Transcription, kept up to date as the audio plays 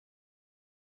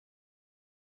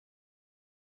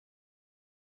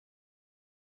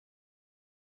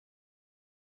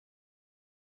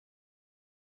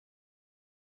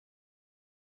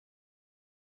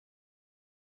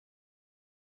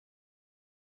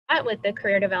with the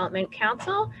Career Development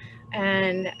Council,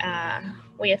 and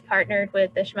we have partnered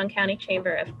with the Chemung County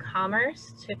Chamber of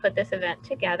Commerce to put this event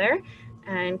together,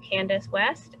 and Candace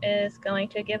West is going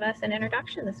to give us an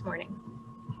introduction this morning.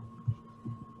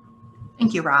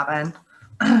 Thank you, Robin.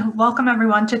 Welcome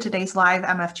everyone to today's live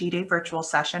MFG Day virtual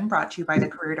session brought to you by the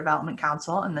Career Development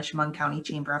Council and the Chemung County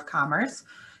Chamber of Commerce.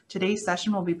 Today's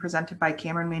session will be presented by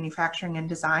Cameron Manufacturing and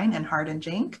Design and Hardinge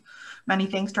Inc. Many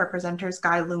thanks to our presenters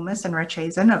Guy Loomis and Rich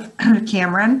Hazen of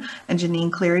Cameron, and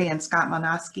Janine Cleary and Scott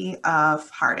Monoski of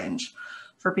Hardinge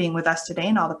for being with us today,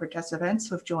 and all the participants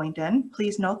who have joined in.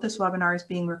 Please note this webinar is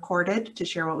being recorded to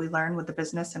share what we learn with the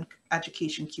business and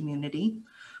education community.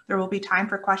 There will be time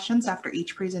for questions after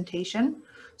each presentation.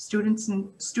 Student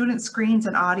screens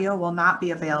and audio will not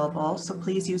be available, so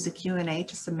please use the Q&A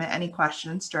to submit any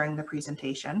questions during the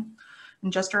presentation.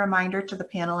 And just a reminder to the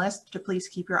panelists to please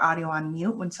keep your audio on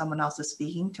mute when someone else is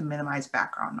speaking to minimize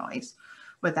background noise.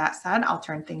 With that said, I'll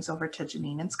turn things over to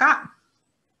Janine and Scott.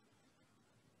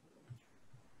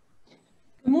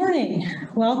 Good morning.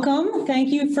 Welcome. Thank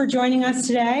you for joining us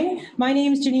today. My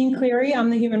name is Janine Cleary. I'm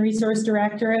the Human Resource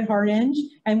Director at Hardinge.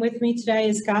 And with me today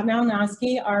is Scott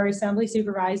Malnoski, our Assembly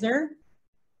Supervisor.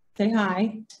 Say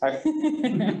hi. Hi.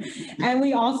 And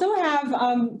we also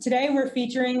have, today we're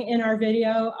featuring in our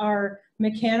video our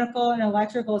mechanical and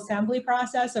electrical assembly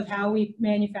process of how we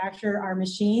manufacture our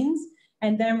machines.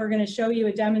 And then we're going to show you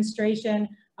a demonstration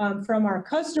from our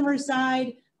customer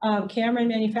side. Cameron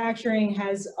Manufacturing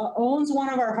owns one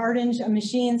of our Hardinge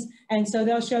machines, and so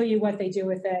they'll show you what they do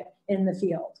with it in the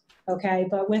field. Okay,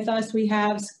 but with us we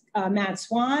have Matt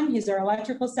Swan, he's our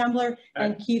electrical assembler,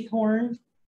 and Keith Horn,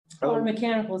 our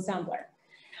mechanical assembler.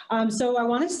 So I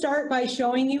want to start by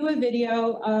showing you a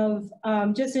video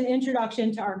of just an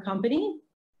introduction to our company.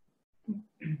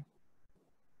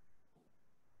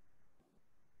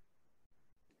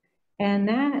 And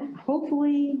that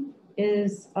hopefully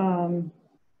is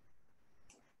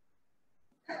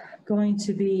going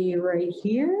to be right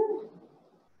here.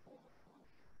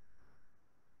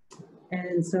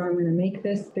 And so I'm going to make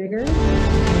this bigger.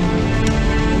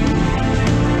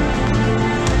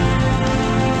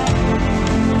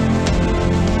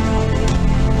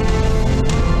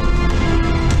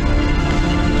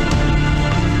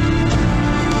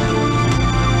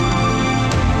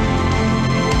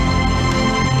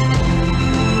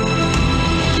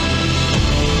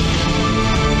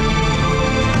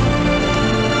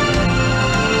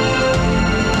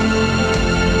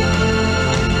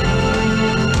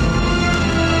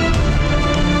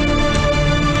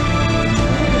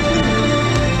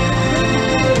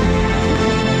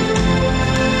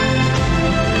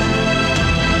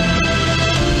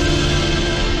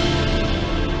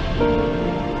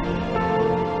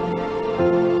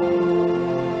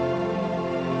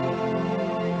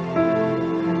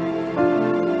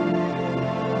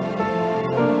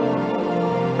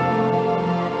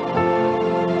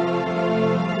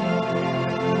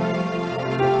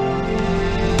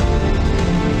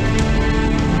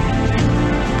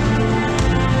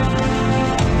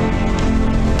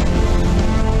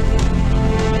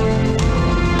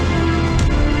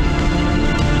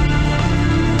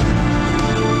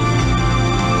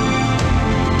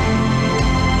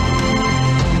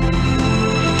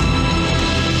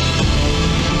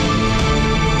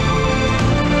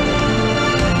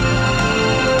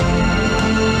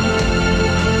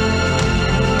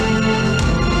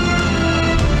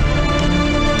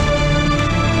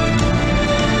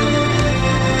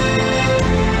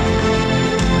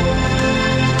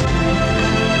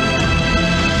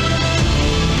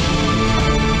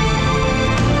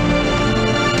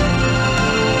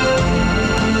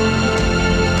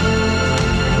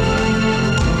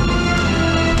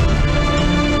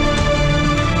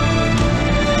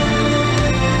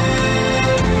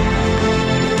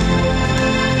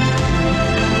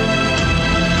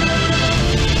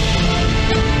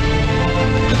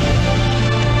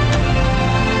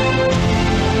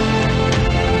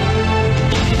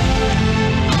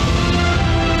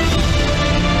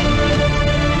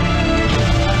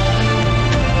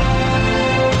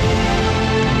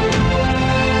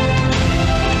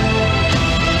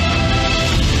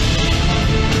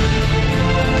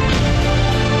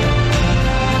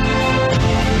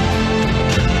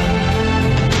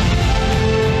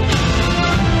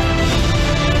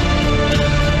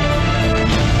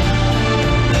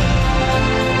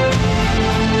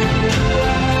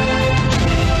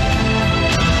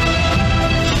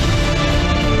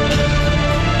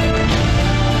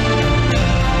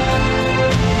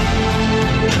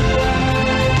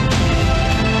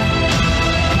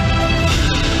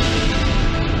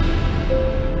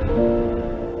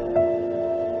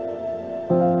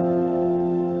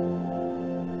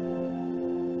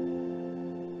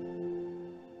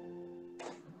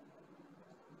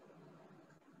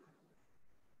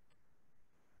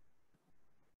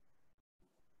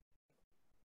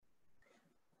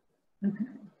 Okay,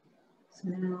 so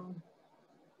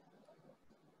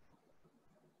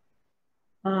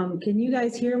now, can you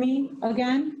guys hear me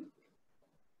again?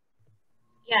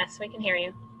 Yes, we can hear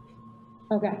you.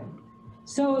 Okay,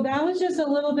 so that was just a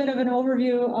little bit of an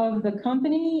overview of the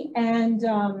company, and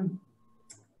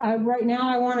right now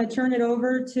I want to turn it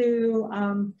over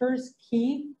to first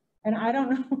Keith, and I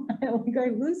don't know, I don't think I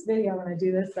lose video when I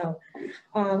do this, so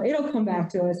it'll come back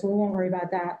to us, we won't worry about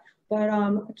that. But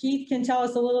Keith can tell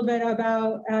us a little bit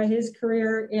about his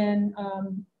career in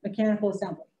mechanical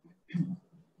assembly.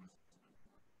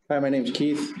 Hi, my name's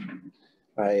Keith.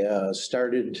 I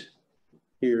started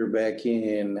here back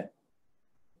in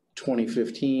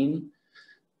 2015.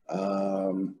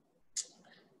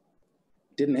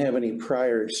 Didn't have any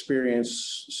prior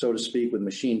experience, so to speak, with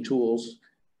machine tools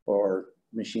or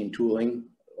machine tooling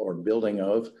or building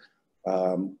of.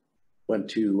 Went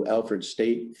to Alfred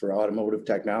State for automotive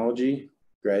technology,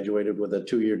 graduated with a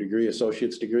 2-year degree,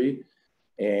 associate's degree,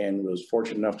 and was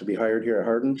fortunate enough to be hired here at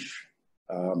Hardinge.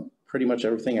 Pretty much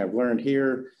everything I've learned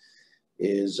here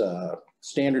is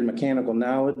standard mechanical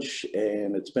knowledge,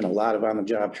 and it's been a lot of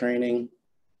on-the-job training,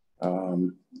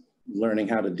 learning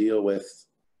how to deal with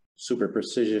super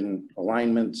precision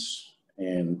alignments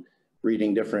and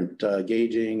reading different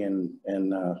gauging and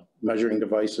measuring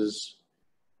devices.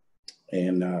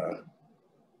 And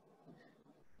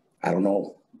I don't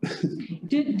know.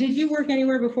 Did you work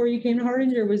anywhere before you came to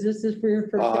Hardinge, or was this for your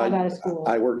first job out of school?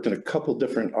 I worked in a couple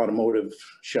different automotive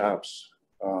shops.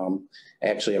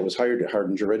 Actually, I was hired at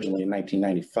Hardinge originally in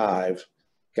 1995,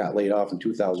 got laid off in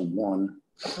 2001,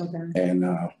 okay. And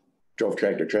drove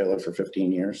tractor trailer for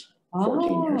 15 years,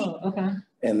 14 years. Okay.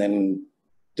 And then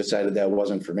decided that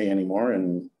wasn't for me anymore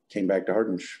and came back to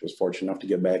Hardinge. Was fortunate enough to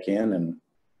get back in, and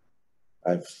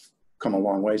I've come a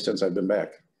long way since I've been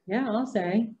back. Yeah, I'll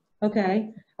say. Okay.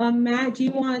 Matt, do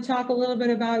you want to talk a little bit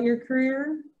about your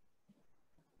career?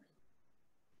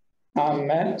 I'm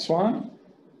Matt Swan.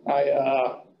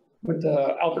 I went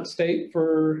to Alfred State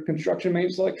for construction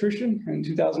maintenance electrician in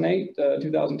 2008 to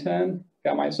 2010.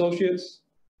 Got my associates.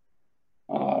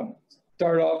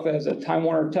 Started off as a Time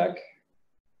Warner tech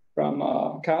from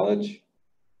college.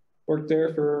 Worked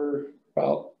there for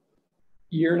about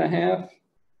a year and a half.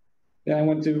 Then I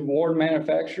went to Ward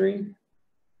Manufacturing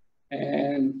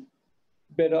and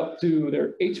bid up to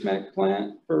their HMAC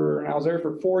plant and I was there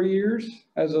for 4 years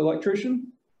as an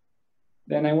electrician.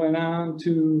 Then I went on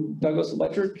to Douglas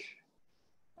Electric,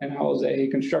 and I was a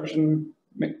construction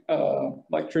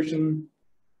electrician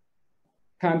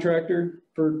contractor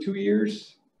for 2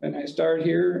 years. And I started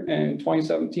here in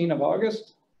 2017 of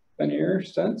August, been here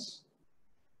since,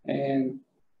 and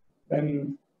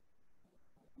been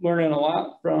learning a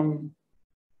lot from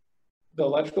the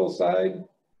electrical side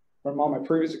from all my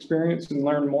previous experience, and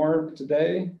learn more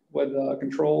today with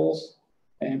controls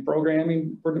and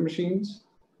programming for the machines.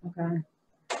 Okay.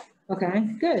 Okay,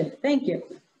 good. Thank you.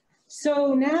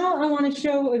 So now I want to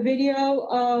show a video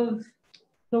of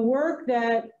the work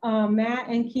that Matt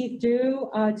and Keith do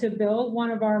to build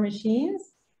one of our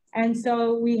machines. And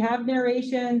so we have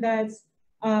narration that's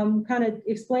kind of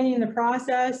explaining the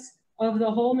process of the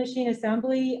whole machine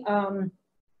assembly.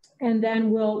 And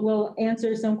then we'll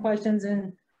answer some questions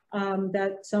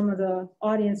that some of the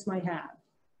audience might have.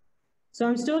 So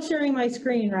I'm still sharing my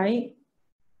screen, right?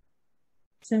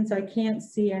 Since I can't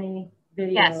see any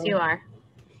video. Yes, you are.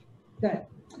 Good.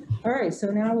 All right, so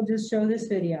now we'll just show this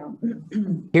video.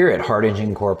 Here at Hardinge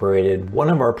Incorporated, one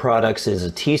of our products is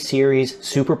a T-Series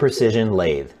Super Precision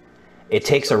Lathe. It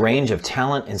takes a range of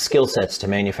talent and skill sets to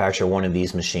manufacture one of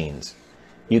these machines.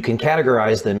 You can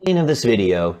categorize the main of this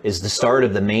video is the start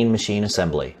of the main machine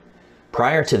assembly.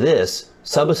 Prior to this,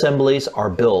 sub-assemblies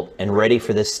are built and ready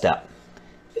for this step.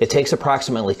 It takes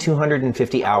approximately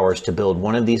 250 hours to build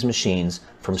one of these machines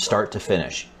from start to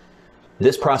finish.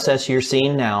 This process you're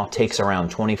seeing now takes around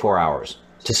 24 hours.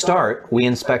 To start, we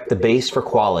inspect the base for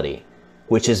quality,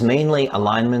 which is mainly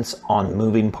alignments on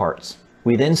moving parts.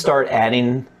 We then start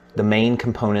adding the main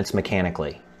components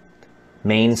mechanically.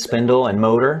 Main spindle and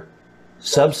motor,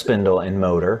 sub-spindle and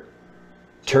motor,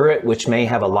 turret which may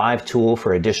have a live tool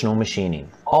for additional machining.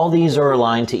 All these are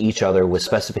aligned to each other with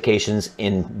specifications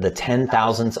in the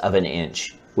 10,000ths of an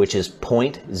inch, which is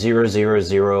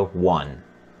 0.0001.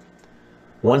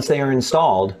 Once they are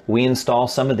installed, we install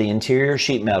some of the interior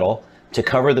sheet metal to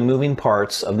cover the moving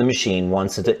parts of the machine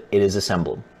once it is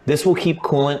assembled. This will keep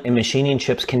coolant and machining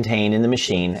chips contained in the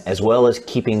machine, as well as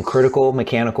keeping critical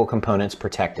mechanical components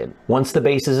protected. Once the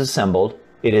base is assembled,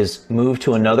 it is moved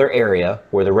to another area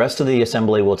where the rest of the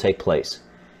assembly will take place.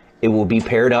 It will be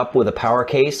paired up with a power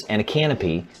case and a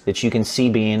canopy that you can see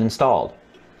being installed.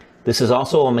 This is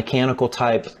also a mechanical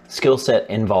type skill set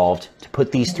involved to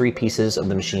put these three pieces of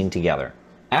the machine together.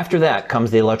 After that comes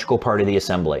the electrical part of the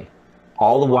assembly.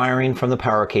 All the wiring from the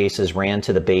power case is ran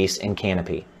to the base and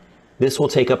canopy. This will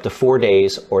take up to 4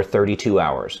 days or 32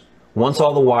 hours. Once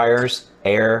all the wires,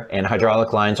 air, and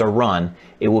hydraulic lines are run,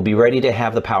 it will be ready to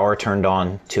have the power turned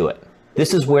on to it.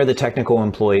 This is where the technical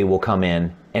employee will come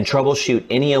in and troubleshoot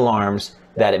any alarms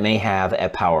that it may have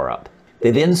at power up.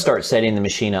 They then start setting the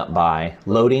machine up by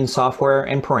loading software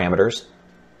and parameters,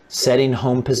 setting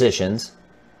home positions,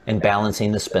 and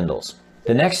balancing the spindles.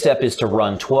 The next step is to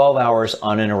run 12 hours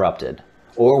uninterrupted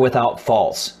or without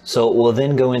faults, so it will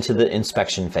then go into the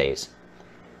inspection phase.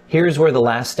 Here's where the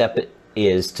last step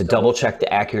is to double check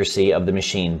the accuracy of the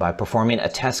machine by performing a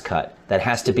test cut that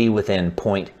has to be within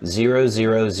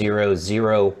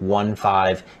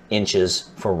 0.000015 inches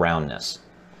for roundness.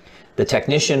 The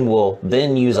technician will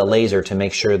then use a laser to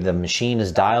make sure the machine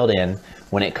is dialed in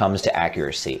when it comes to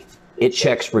accuracy. It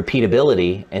checks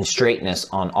repeatability and straightness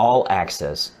on all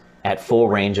axes at full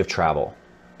range of travel.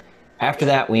 After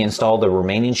that, we install the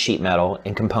remaining sheet metal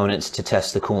and components to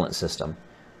test the coolant system.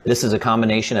 This is a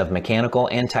combination of mechanical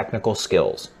and technical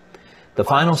skills. The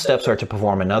final steps are to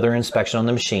perform another inspection on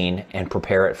the machine and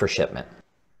prepare it for shipment.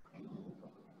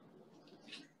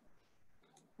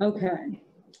 Okay,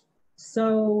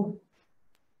 so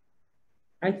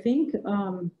I think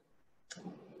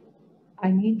I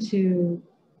need to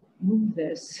move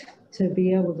this to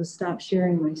be able to stop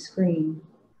sharing my screen.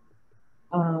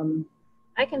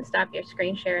 I can stop your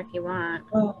screen share if you want.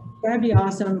 Oh, that'd be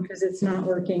awesome because it's not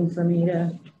working for me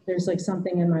to, there's like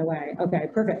something in my way. Okay,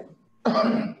 perfect.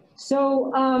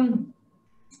 So,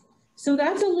 so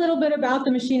that's a little bit about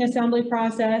the machine assembly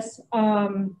process.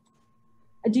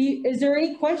 Is there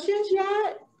any questions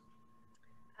yet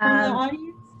from the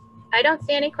audience? I don't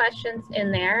see any questions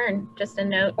in there, and just a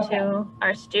note to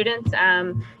our students,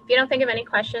 if you don't think of any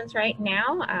questions right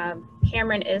now,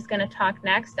 Cameron is going to talk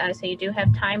next, so you do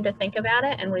have time to think about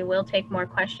it, and we will take more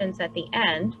questions at the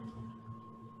end.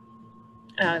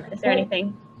 Is there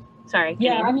anything? Sorry.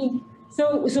 Yeah, I mean,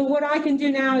 so what I can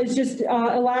do now is just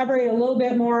elaborate a little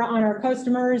bit more on our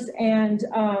customers and,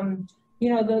 you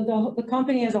know, the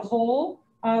company as a whole.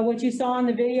 What you saw in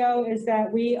the video is that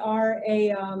we are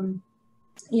a,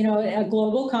 you know, a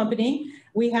global company.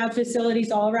 We have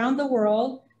facilities all around the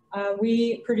world.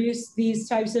 We produce these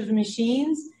types of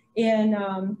machines in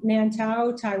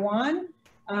Nantao, Taiwan,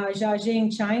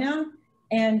 Jiaxing, China,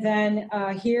 and then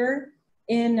here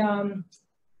in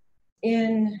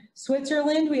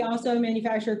Switzerland, we also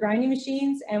manufacture grinding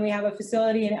machines, and we have a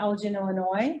facility in Elgin,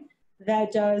 Illinois,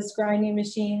 that does grinding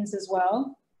machines as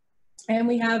well. And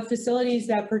we have facilities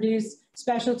that produce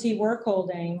specialty work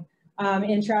holding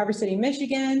in Traverse City,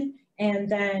 Michigan, and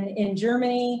then in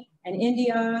Germany and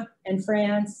India and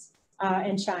France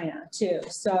and China too.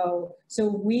 So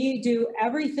we do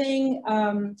everything,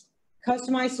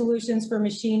 customized solutions for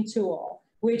machine tool,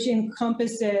 which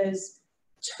encompasses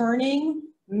turning,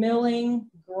 milling,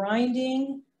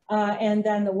 grinding, and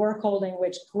then the work holding,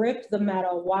 which grip the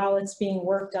metal while it's being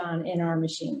worked on in our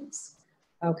machines,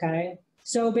 okay?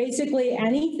 So basically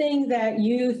anything that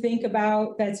you think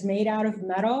about that's made out of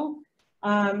metal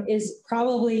is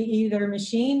probably either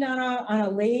machined on a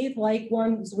lathe like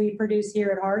ones we produce here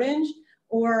at Hardinge,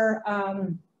 or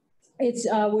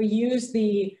we use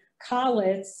the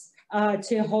collets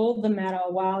to hold the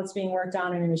metal while it's being worked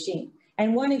on in a machine.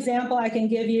 And one example I can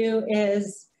give you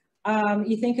is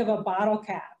you think of a bottle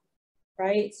cap,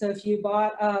 right? So if you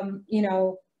bought, you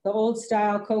know, the old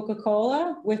style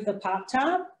Coca-Cola with the pop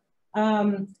top,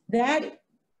 to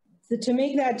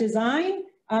make that design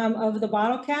of the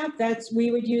bottle cap, we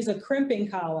would use a crimping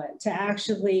collet to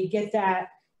actually get that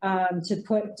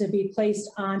to be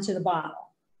placed onto the bottle,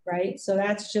 right? So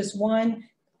that's just one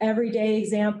everyday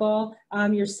example.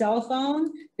 Your cell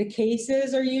phone, the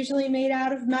cases are usually made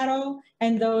out of metal,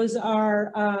 and those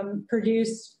are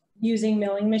produced using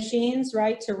milling machines,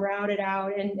 right, to route it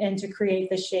out and to create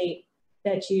the shape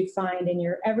that you'd find in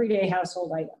your everyday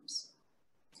household items.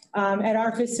 At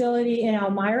our facility in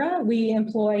Elmira, we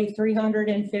employ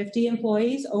 350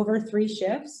 employees over 3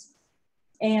 shifts.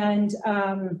 And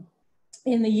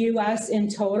in the US in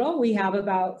total, we have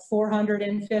about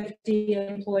 450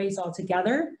 employees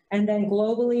altogether. And then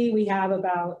globally, we have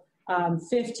about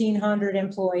 1,500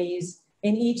 employees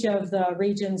in each of the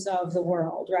regions of the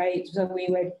world, right? So we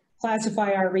would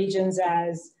classify our regions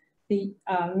as the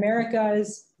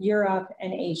Americas, Europe,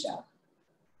 and Asia.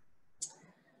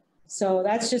 So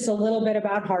that's just a little bit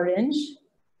about Hardinge.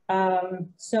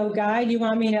 So Guy, do you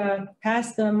want me to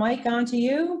pass the mic on to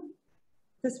you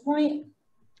at this point?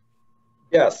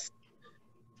 Yes.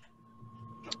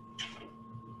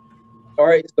 All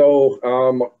right, so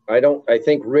I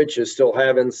think Rich is still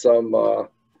having some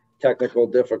technical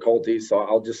difficulties, so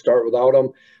I'll just start without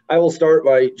him. I will start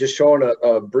by just showing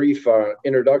a brief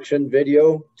introduction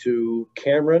video to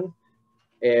Cameron,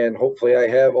 and hopefully I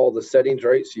have all the settings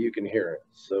right so you can hear it.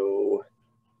 So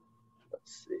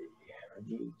let's see, I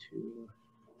need to,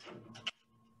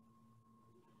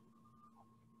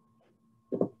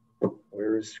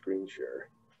 where is screen share?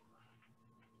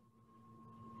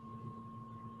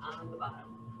 On the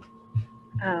bottom.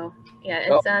 Oh, yeah,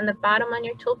 it's on the bottom on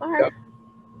your toolbar. Yep.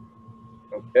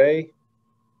 Okay.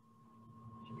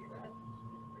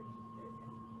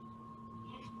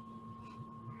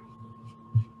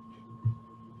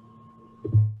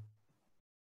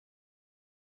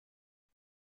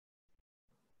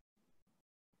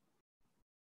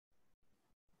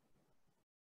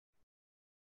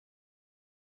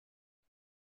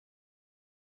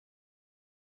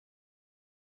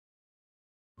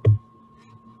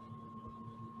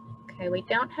 Okay, we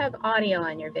don't have audio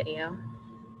on your video.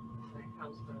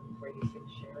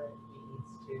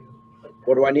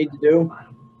 What do I need to do?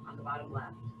 On the bottom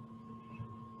left.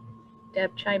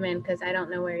 Deb, chime in because I don't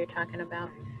know where you're talking about.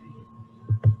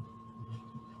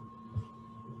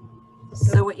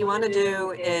 So what you want to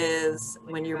do is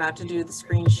when you're about to do the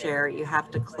screen share, you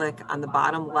have to click on the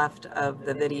bottom left of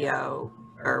the video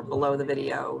or below the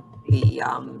video,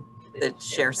 the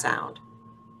share sound.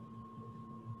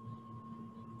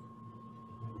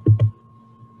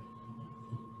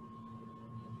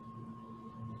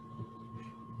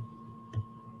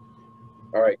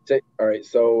 All right.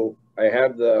 So I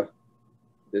have the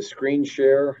screen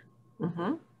share.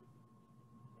 Mm-hmm.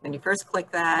 And you first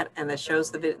click that, and it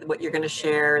shows what you're going to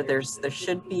share. There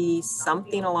should be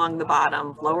something along the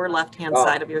bottom, lower left-hand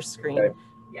side of your screen. Okay.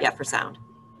 Yeah, for sound.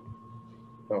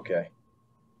 Okay.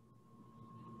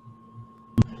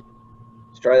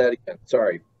 Let's try that again.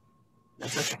 Sorry.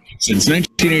 Since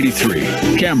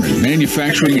 1983, Cameron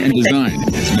Manufacturing and Design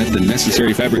has met the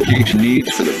necessary fabrication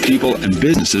needs for the people and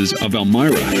businesses of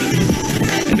Elmira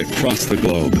and across the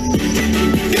globe.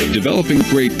 Developing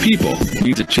great people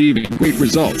means achieving great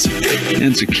results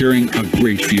and securing a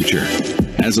great future.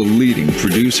 As a leading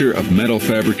producer of metal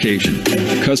fabrication,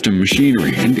 custom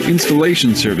machinery and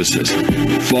installation services,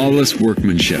 flawless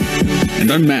workmanship,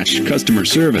 and unmatched customer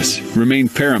service remain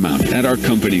paramount at our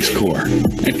company's core.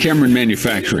 At Cameron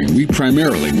Manufacturing, we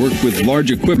primarily work with large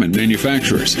equipment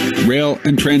manufacturers, rail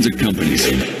and transit companies,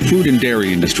 food and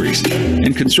dairy industries,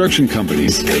 and construction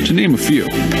companies, to name a few.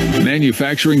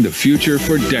 Manufacturing the future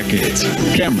for decades.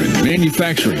 Cameron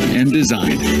Manufacturing and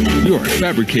Design, your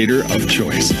fabricator of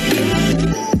choice.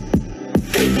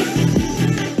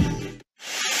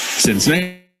 Since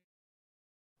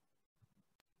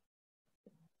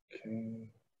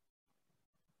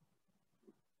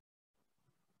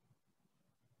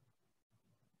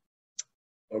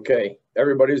Okay,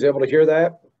 everybody's able to hear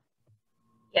that?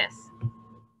 Yes.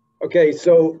 Okay,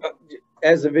 so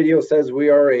as the video says, we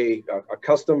are a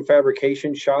custom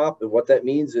fabrication shop, and what that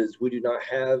means is we do not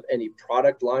have any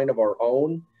product line of our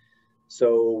own.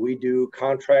 So we do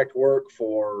contract work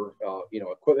for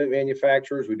equipment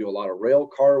manufacturers. We do a lot of rail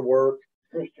car work.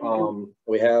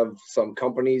 We have some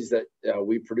companies that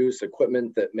we produce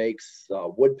equipment that makes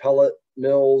wood pellet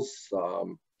mills,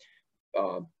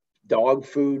 dog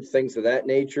food, things of that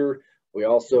nature. We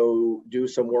also do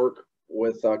some work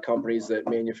with companies that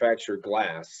manufacture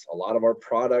glass. A lot of our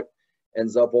product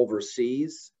ends up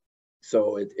overseas.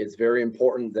 So it's very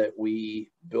important that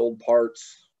we build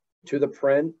parts to the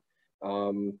print.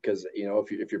 Because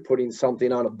if you're putting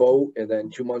something on a boat and then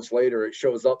 2 months later it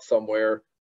shows up somewhere,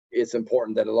 it's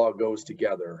important that it all goes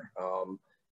together.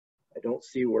 I don't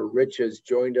see where Rich has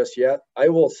joined us yet. I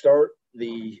will start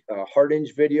the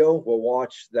Hardinge video. We'll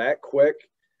watch that quick.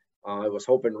 I was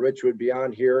hoping Rich would be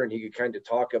on here and he could kind of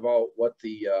talk about what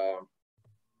the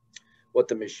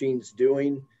machine's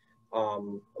doing.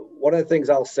 One of the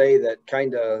things I'll say that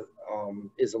kind of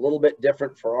is a little bit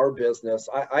different for our business.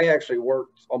 I actually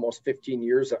worked almost 15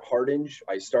 years at Hardinge.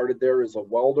 I started there as a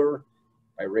welder.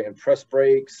 I ran press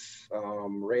brakes,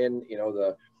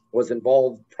 was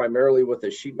involved primarily with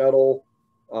the sheet metal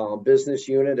business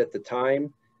unit at the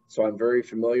time. So I'm very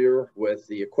familiar with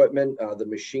the equipment, the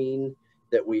machine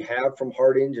that we have from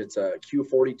Hardinge. It's a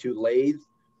Q42 lathe.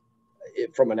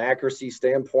 From an accuracy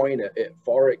standpoint, it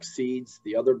far exceeds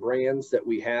the other brands that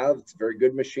we have. It's a very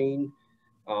good machine.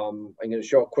 I'm going to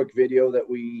show a quick video that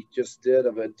we just did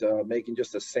of it making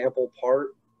just a sample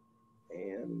part.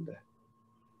 And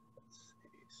let's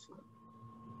see.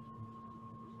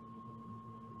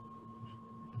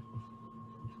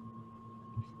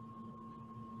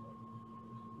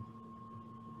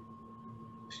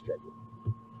 Schedule.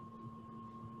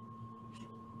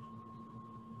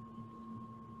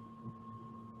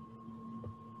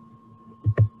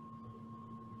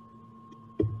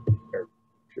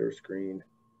 share screen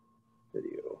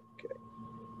video. Okay.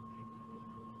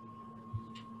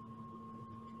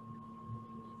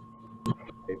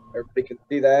 Okay, everybody can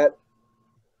see that?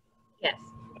 Yes.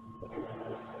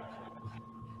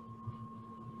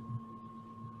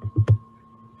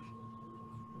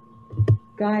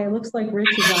 Guy, it looks like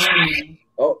Rich is on.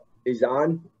 Oh, he's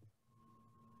on?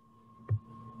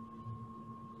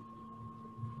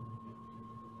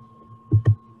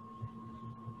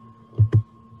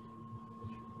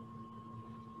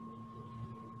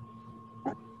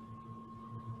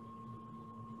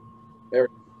 There.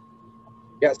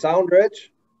 You got sound,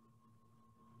 Rich?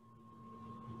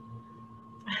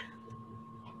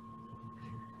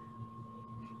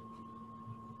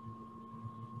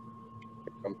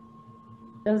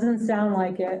 Doesn't sound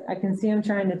like it. I can see him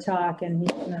trying to talk and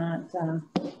he's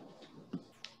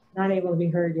not able to be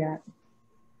heard yet.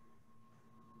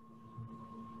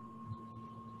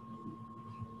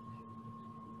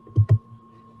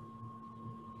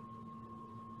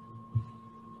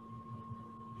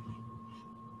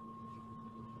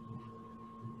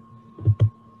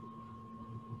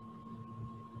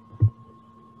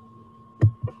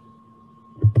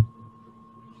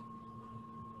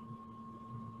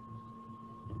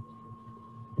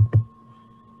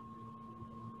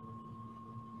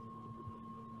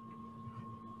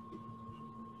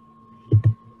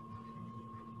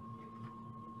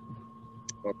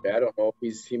 Okay, I don't know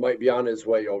if he might be on his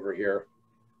way over here.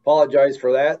 Apologize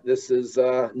for that. This is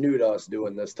new to us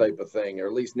doing this type of thing, or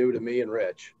at least new to me and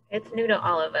Rich. It's new to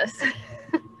all of us.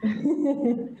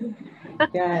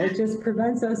 Yeah, it just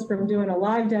prevents us from doing a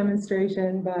live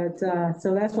demonstration, but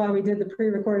so that's why we did the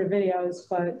pre-recorded videos,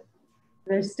 but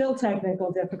there's still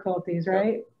technical difficulties,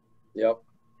 right? Yep.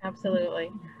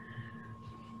 Absolutely.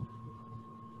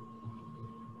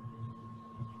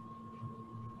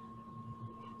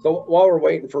 So while we're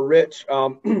waiting for Rich,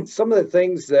 some of the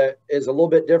things that is a little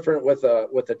bit different with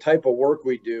the type of work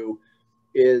we do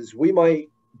is we might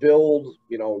build,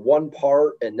 you know, one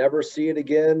part and never see it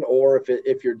again, or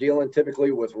if you're dealing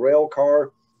typically with rail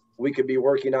car, we could be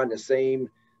working on the same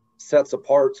sets of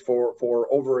parts for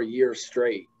over a year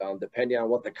straight, depending on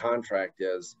what the contract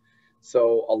is.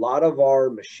 So a lot of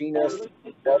our machinists,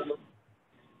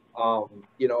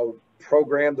 you know,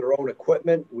 program their own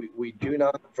equipment. We do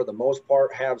not, for the most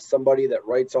part, have somebody that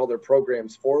writes all their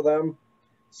programs for them.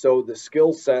 So the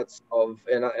skill sets of,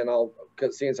 and I'll,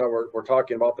 because seeing as how we're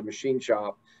talking about the machine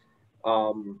shop,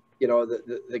 you know,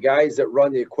 the guys that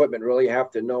run the equipment really have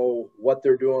to know what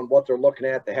they're doing, what they're looking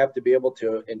at. They have to be able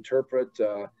to interpret,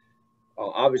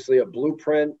 obviously, a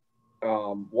blueprint.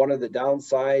 One of the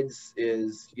downsides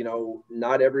is, you know,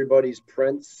 not everybody's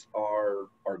prints are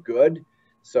good.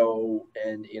 So,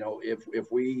 and you know,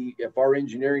 if our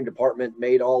engineering department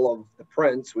made all of the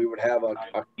prints, we would have a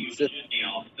consistent.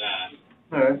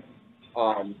 And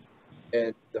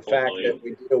the fact that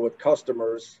we deal with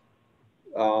customers,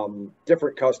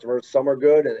 different customers, some are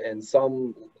good and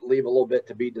some leave a little bit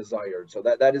to be desired. So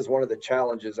that is one of the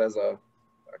challenges as a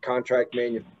contract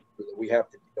manufacturer that we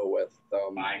have to deal with.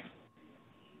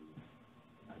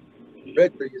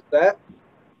 Rich, are you set?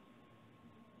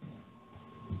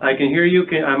 I can hear you.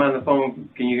 I'm on the phone.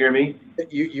 Can you hear me?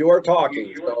 You are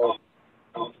talking. So.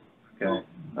 Okay.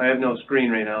 I have no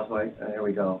screen right now, so there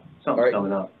we go. Something's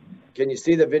coming up. Can you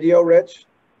see the video, Rich?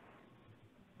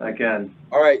 I can.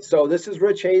 All right. So this is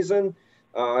Rich Hazen.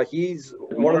 He's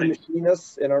one of the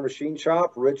machinists in our machine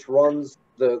shop. Rich runs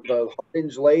the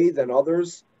Hardinge lathe and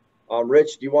others.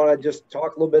 Rich, do you want to just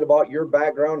talk a little bit about your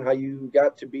background, how you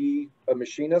got to be a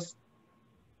machinist?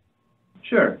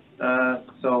 Sure.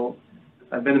 So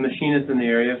I've been a machinist in the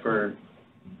area for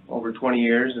over 20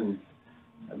 years, and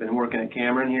I've been working at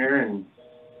Cameron here, and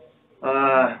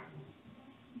I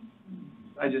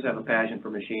just have a passion for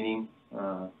machining,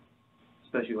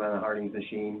 especially on a Hardinge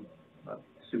machine,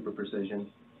 super precision.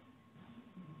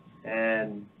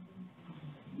 And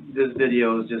this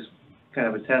video is just kind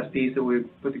of a test piece that we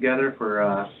put together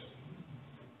for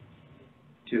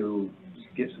to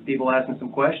get some people asking some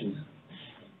questions.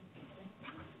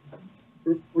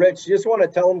 Rich, just want to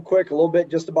tell them quick a little bit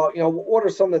just about, you know, what are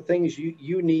some of the things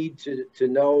you need to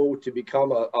know to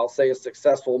become I'll say a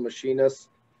successful machinist,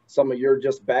 some of your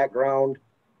just background,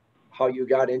 how you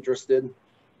got interested?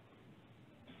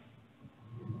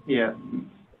 Yeah.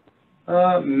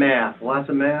 Math, lots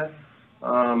of math.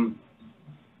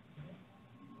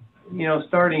 You know,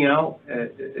 starting out,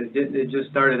 it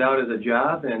just started out as a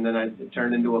job, and then it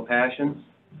turned into a passion.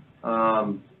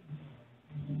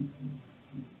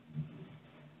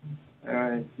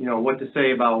 You know, what to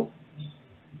say about,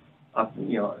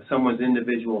 you know, someone's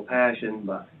individual passion,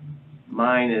 but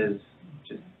mine is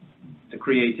just to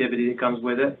creativity that comes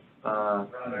with it,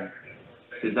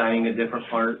 designing a different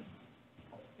part,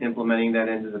 implementing that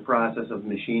into the process of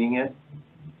machining it.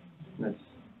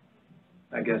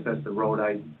 I guess that's the road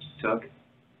I took.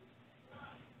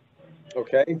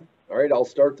 Okay, all right, I'll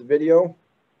start the video.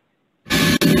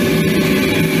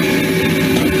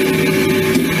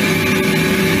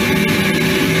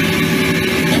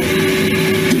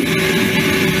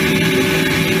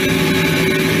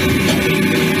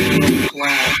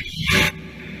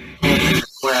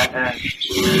 Flat edge.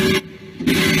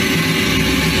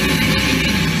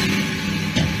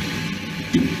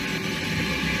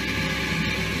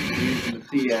 Using the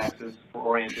C-axis for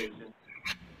orientation.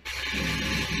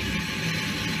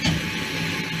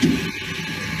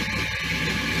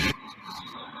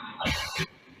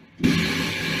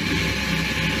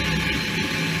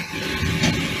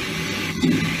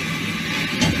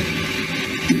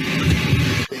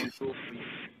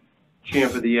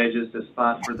 Chamfer the edges to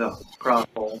spot for the cross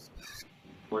hole.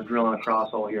 We're drilling a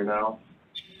cross hole here now.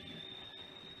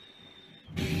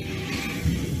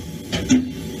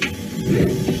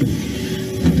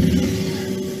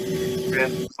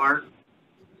 Grab the part,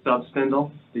 sub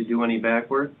spindle. Do you do any back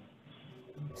work?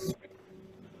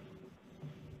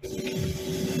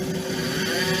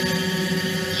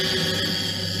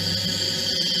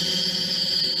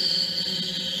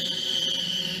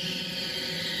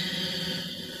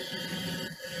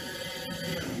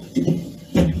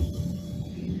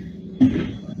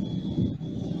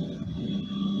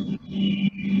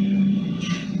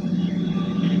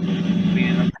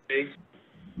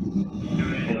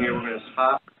 And here we're going to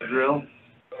spot the drill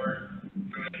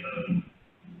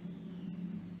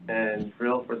and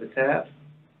drill for the tap.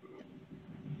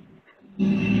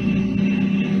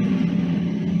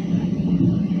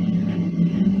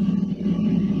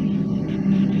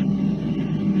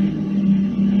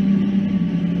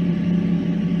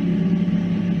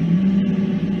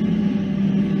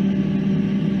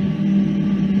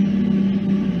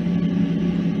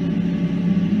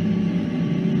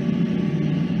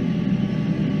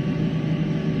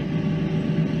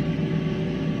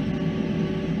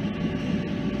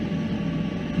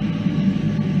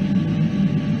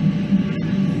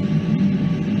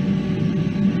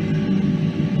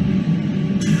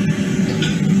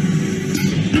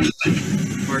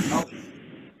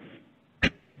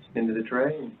 Into the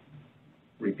tray and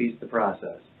repeats the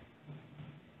process.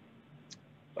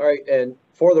 All right, and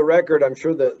for the record, I'm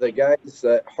sure the guys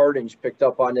at Hardinge picked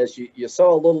up on this. You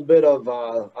saw a little bit of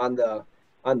on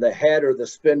the head or the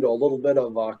spindle, a little bit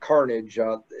of carnage.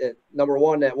 Number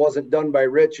one, that wasn't done by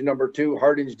Rich, and number two,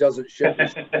 Hardinge doesn't ship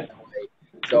that way.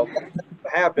 So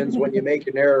what happens when you make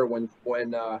an error when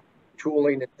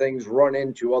tooling and things run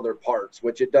into other parts,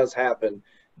 which it does happen.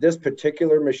 This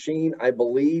particular machine, I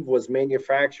believe, was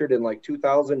manufactured in like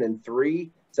 2003.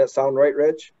 Does that sound right,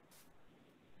 Rich?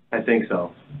 I think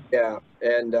so. Yeah,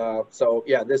 and so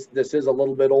yeah, this is a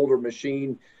little bit older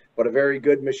machine, but a very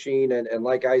good machine. And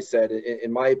like I said,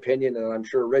 in my opinion, and I'm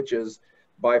sure Rich's,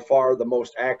 by far the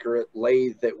most accurate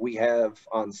lathe that we have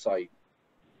on site.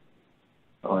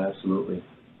 Oh, absolutely.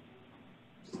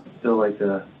 Feel like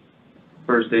the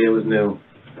first day it was new.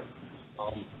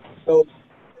 So,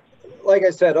 like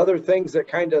I said, other things that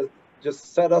kind of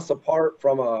just set us apart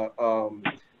from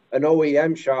an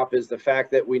OEM shop is the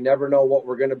fact that we never know what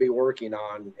we're going to be working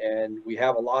on. And we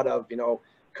have a lot of,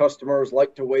 customers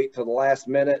like to wait to the last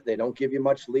minute. They don't give you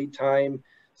much lead time.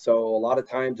 So a lot of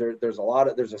times there's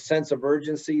a sense of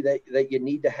urgency that you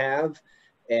need to have.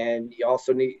 And you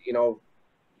also need,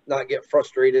 not get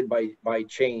frustrated by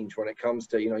change when it comes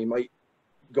to, you might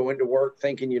go into work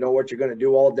thinking you know what you're going to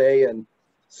do all day, and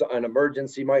so an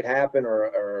emergency might happen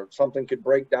or something could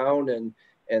break down, and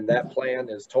that plan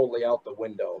is totally out the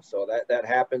window. So that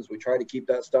happens. We try to keep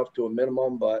that stuff to a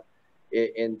minimum, but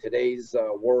in today's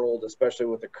world, especially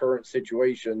with the current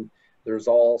situation, there's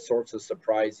all sorts of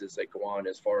surprises that go on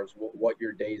as far as what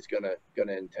your day is gonna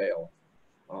entail.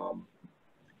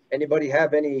 Anybody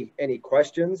have any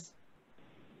questions?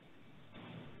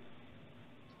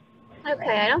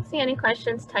 Okay, I don't see any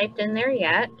questions typed in there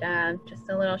yet. Just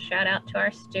a little shout out to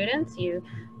our students. You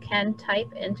can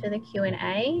type into the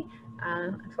Q&A.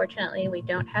 Unfortunately, we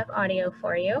don't have audio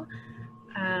for you.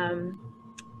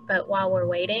 But while we're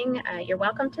waiting, you're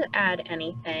welcome to add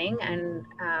anything. And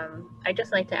I'd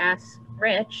just like to ask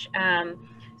Rich,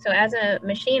 so as a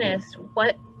machinist,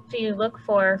 what do you look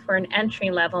for an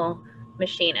entry-level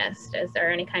machinist? Is there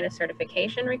any kind of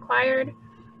certification required?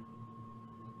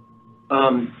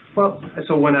 Well,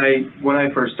 so when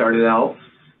I first started out,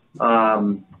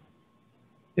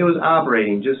 it was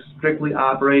operating, just strictly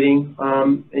operating,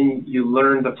 and you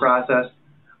learn the process.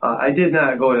 I did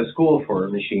not go to school for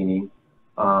machining.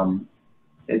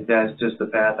 That's just the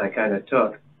path I kind of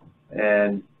took.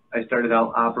 And I started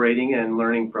out operating and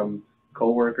learning from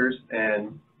coworkers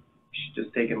and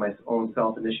just taking my own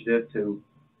self-initiative to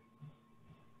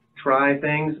try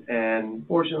things. And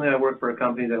fortunately, I worked for a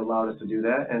company that allowed us to do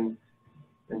that and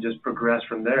just progress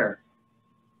from there.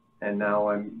 And now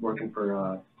I'm working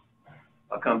for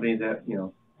a company that, you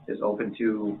know, is open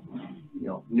to, you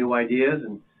know, new ideas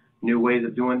and new ways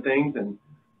of doing things. And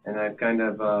I've kind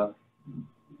of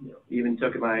you know, even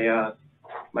took my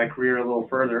my career a little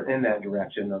further in that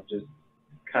direction of just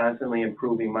constantly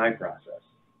improving my process.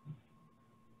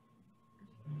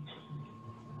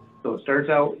 So it starts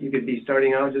out, you could be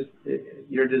starting out just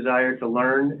your desire to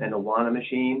learn and to want a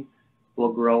machine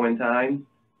will grow in time.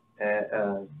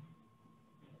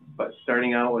 But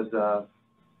starting out was,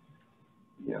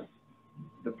 you know,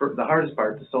 the hardest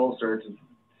part, the soul search, to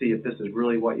see if this is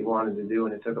really what you wanted to do.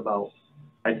 And it took about,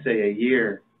 I'd say, a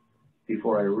year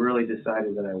before I really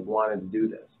decided that I wanted to do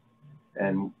this.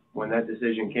 And when that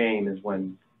decision came is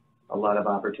when a lot of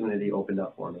opportunity opened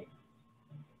up for me.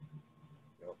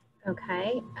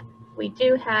 Okay, we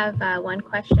do have one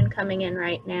question coming in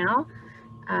right now.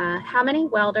 How many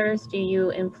welders do you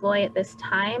employ at this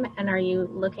time, and are you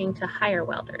looking to hire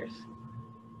welders?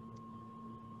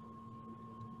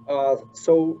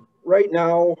 So right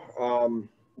now, trying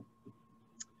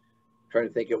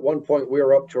to think, at one point we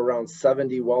were up to around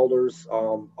 70 welders.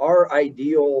 Our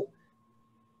ideal,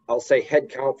 I'll say, head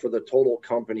count for the total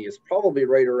company is probably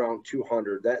right around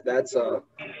 200. That's a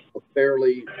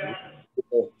fairly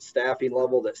staffing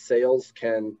level that sales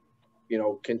can, you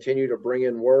know, continue to bring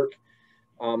in work.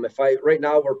 Right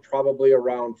now we're probably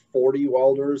around 40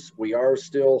 welders. We are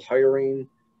still hiring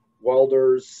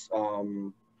welders,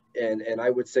 and I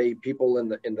would say people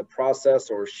in the process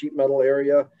or sheet metal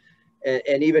area,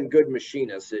 and even good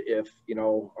machinists. If you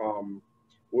know,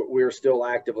 we're still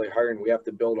actively hiring. We have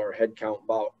to build our head count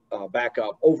back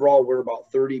up. Overall, we're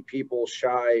about 30 people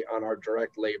shy on our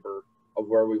direct labor of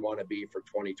where we want to be for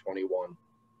 2021.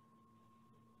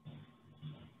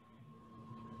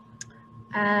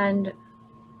 And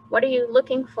what are you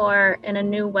looking for in a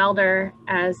new welder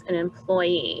as an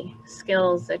employee,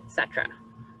 skills, etc.?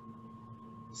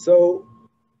 So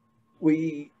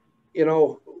we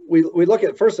look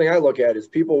at, first thing I look at is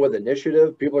people with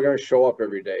initiative. People are going to show up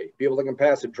every day. People that can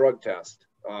pass a drug test.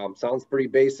 Sounds pretty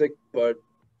basic, but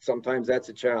sometimes that's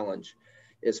a challenge.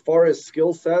 As far as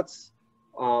skill sets,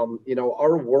 you know,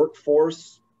 our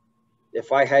workforce,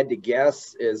 if I had to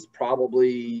guess, is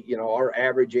probably, you know, our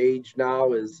average age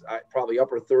now is probably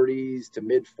upper 30s to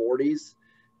mid 40s.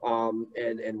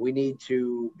 And we need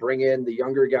to bring in the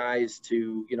younger guys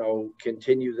to, you know,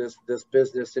 continue this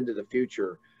business into the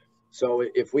future. So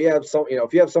if we have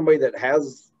if you have somebody that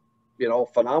has, you know,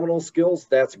 phenomenal skills,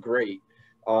 that's great.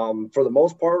 For the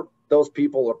most part, those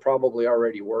people are probably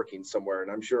already working somewhere, and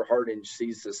I'm sure Hardinge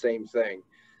sees the same thing.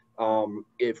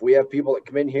 If we have people that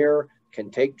come in here, can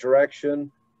take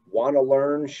direction, want to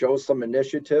learn, show some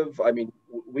initiative. I mean,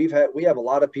 we have a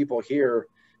lot of people here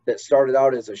that started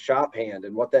out as a shop hand,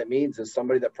 and what that means is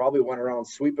somebody that probably went around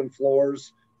sweeping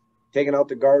floors, taking out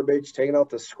the garbage, taking out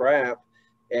the scrap,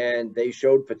 and they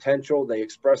showed potential. They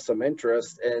expressed some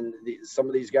interest, and some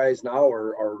of these guys now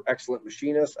are excellent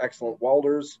machinists, excellent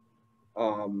welders,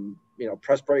 you know,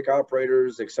 press brake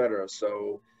operators, etc.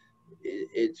 So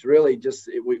it's really just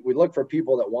we look for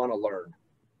people that want to learn.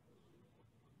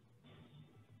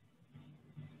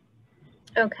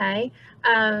 Okay.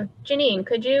 Janine,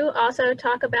 could you also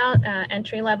talk about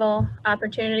entry-level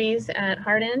opportunities at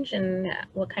Hardinge and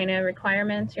what kind of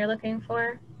requirements you're looking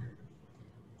for?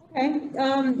 Okay,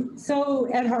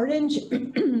 so at Hardinge,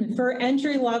 for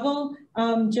entry level,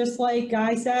 just like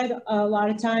Guy said, a lot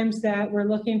of times that we're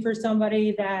looking for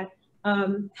somebody that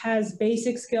has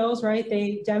basic skills, right?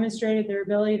 They demonstrated their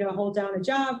ability to hold down a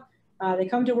job. They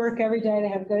come to work every day, they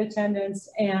have good attendance,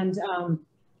 and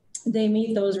they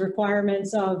meet those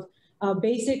requirements of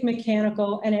basic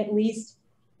mechanical and at least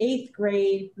 8th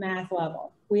grade math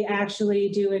level. We actually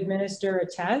do administer a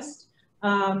test,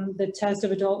 the test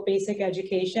of adult basic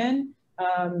education,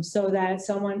 so that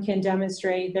someone can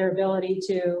demonstrate their ability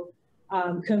to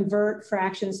convert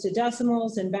fractions to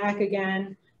decimals and back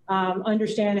again,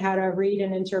 understand how to read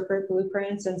and interpret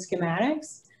blueprints and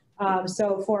schematics.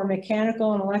 So for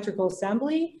mechanical and electrical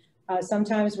assembly,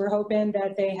 sometimes we're hoping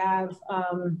that they have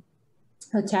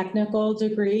a technical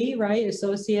degree, right?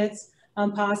 Associates,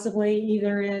 possibly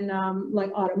either in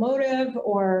like automotive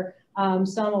or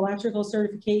some electrical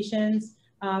certifications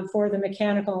for the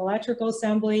mechanical and electrical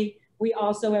assembly. We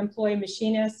also employ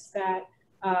machinists that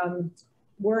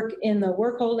work in the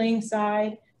work holding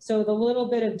side. So the little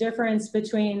bit of difference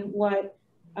between what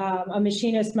a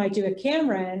machinist might do at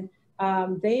Cameron,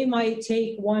 they might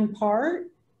take one part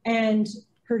and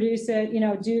produce it,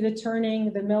 do the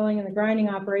turning, the milling, and the grinding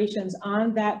operations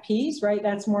on that piece, right?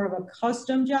 That's more of a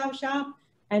custom job shop.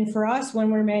 And for us,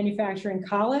 when we're manufacturing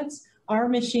collets, our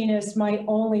machinists might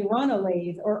only run a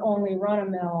lathe or only run a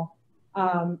mill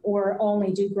or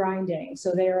only do grinding.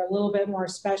 So they are a little bit more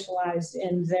specialized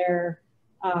in their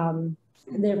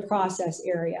process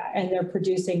area, and they're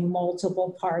producing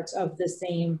multiple parts of the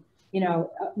same,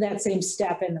 that same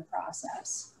step in the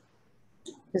process.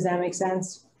 Does that make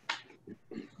sense?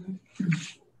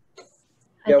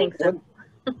 I think so.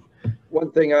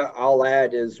 One thing I'll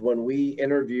add is when we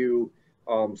interview,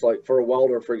 so like for a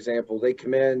welder, for example, they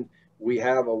come in, we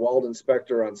have a weld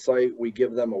inspector on site, we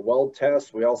give them a weld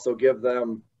test. We also give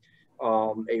them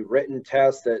a written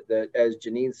test that, as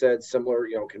Janine said, similar,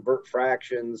 convert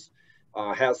fractions,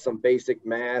 has some basic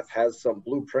math, has some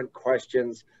blueprint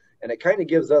questions, and it kind of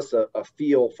gives us a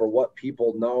feel for what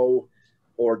people know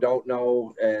or don't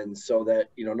know. And so that,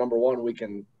 number one, we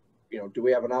can, do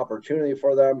we have an opportunity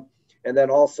for them? And then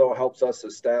also helps us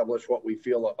establish what we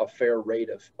feel a fair rate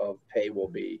of pay will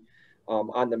be.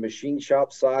 On the machine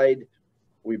shop side,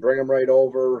 we bring them right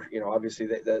over. Obviously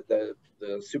the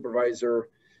supervisor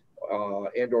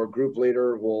and or group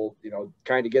leader will,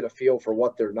 kind of get a feel for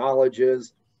what their knowledge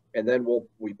is. And then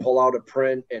we pull out a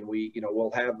print and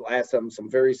we'll ask them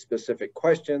some very specific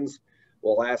questions.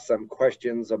 We'll ask them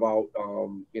questions about,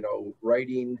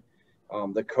 writing,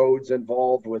 the codes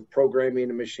involved with programming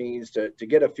the machines to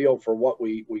get a feel for what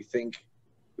we think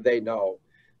they know.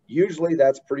 Usually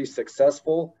that's pretty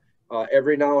successful.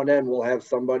 Every now and then we'll have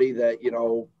somebody that,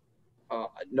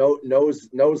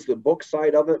 knows the book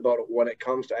side of it, but when it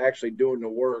comes to actually doing the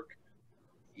work,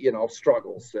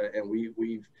 struggles. And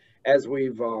we've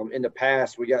in the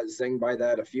past, we got zinged by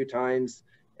that a few times,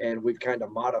 and we've kind of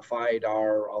modified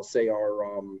our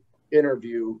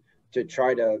interview to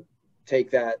try to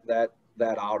take that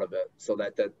out of it so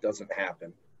that doesn't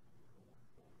happen.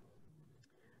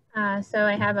 So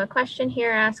I have a question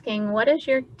here asking, what is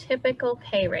your typical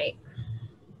pay rate?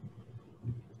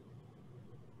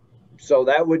 So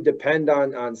that would depend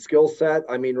on skill set.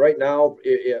 I mean, right now,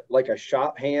 like a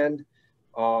shop hand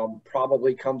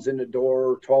probably comes in the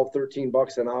door 12, 13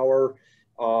 bucks an hour.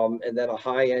 And then a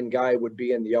high-end guy would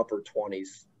be in the upper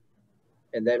 20s.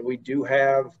 And then we do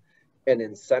have an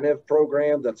incentive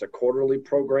program that's a quarterly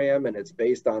program, and it's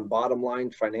based on bottom line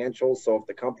financials. So if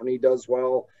the company does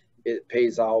well, it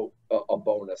pays out a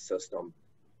bonus system,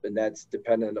 and that's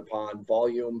dependent upon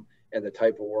volume and the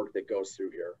type of work that goes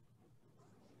through here.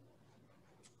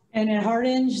 And at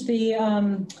Hardinge, the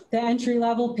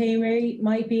entry-level pay rate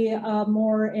might be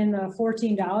more in the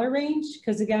 $14 range,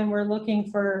 because again, we're looking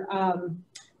for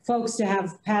folks to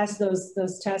have passed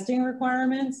those testing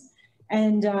requirements,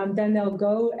 and then they'll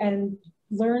go and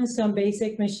learn some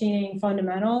basic machining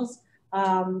fundamentals,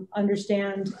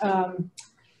 understand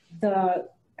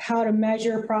how to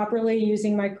measure properly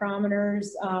using micrometers,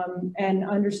 and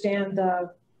understand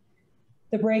the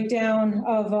breakdown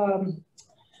of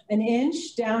an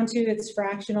inch down to its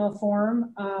fractional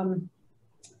form,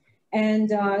 and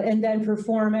then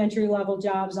perform entry-level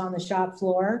jobs on the shop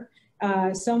floor.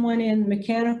 Someone in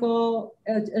mechanical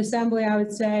assembly, I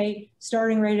would say,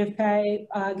 starting rate of pay,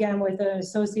 again, with an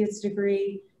associate's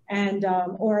degree and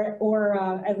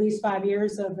or at least 5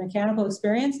 years of mechanical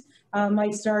experience,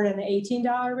 might start in the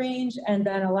 $18 range, and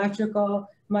then electrical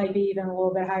might be even a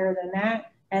little bit higher than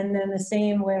that. And then the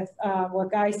same with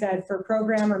what Guy said for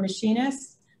programmer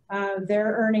machinists.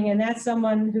 They're earning, and that's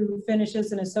someone who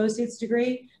finishes an associate's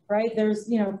degree, right? There's,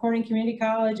 Corning Community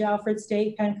College, Alfred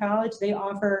State, Penn College, they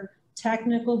offer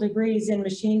technical degrees in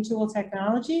machine tool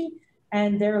technology,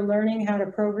 and they're learning how to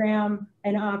program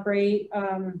and operate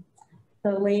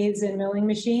the lathes and milling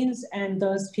machines, and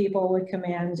those people would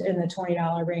command in the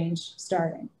 $20 range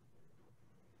starting.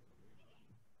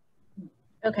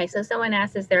 Okay, so someone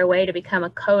asked, is there a way to become a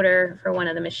coder for one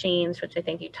of the machines, which I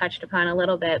think you touched upon a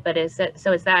little bit, but is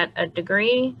that a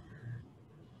degree?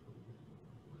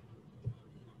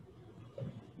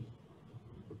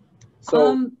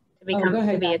 So to be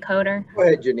a coder? Go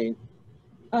ahead, Janine.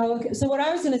 Oh, okay. So what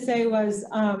I was going to say was,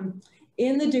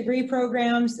 in the degree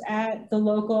programs at the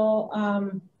local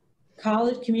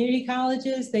community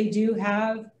colleges, they do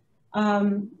have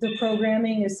the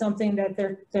programming is something that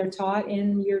they're taught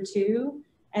in year 2.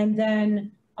 And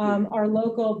then our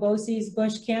local BOCES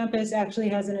Bush campus actually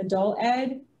has an adult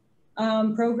ed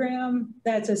program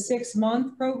that's a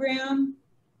 6-month program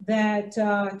that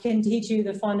can teach you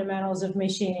the fundamentals of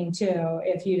machining too,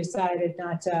 if you decided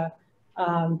not to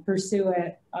pursue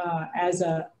it as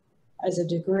a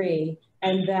degree.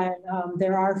 And then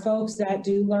there are folks that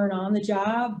do learn on the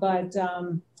job, but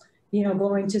you know,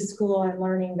 going to school and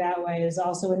learning that way is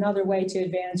also another way to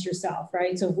advance yourself,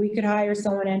 right? So if we could hire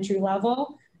someone entry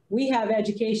level, we have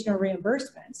educational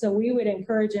reimbursement. So we would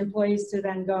encourage employees to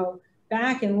then go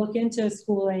back and look into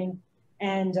schooling,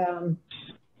 and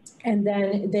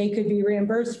then they could be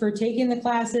reimbursed for taking the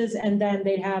classes, and then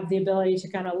they'd have the ability to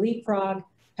kind of leapfrog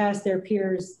past their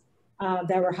peers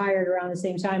that were hired around the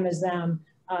same time as them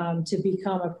to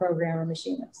become a programmer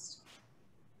machinist.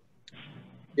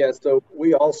 Yeah, so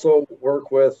we also work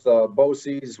with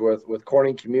BOCES, with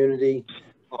Corning Community.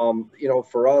 You know,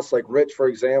 for us, like Rich, for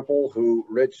example,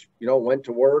 Rich, you know, went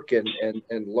to work and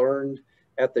learned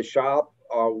at the shop.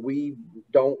 We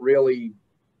don't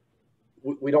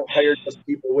hire just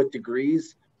people with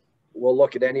degrees. We'll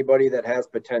look at anybody that has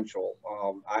potential.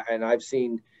 And I've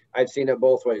seen it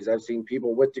both ways. I've seen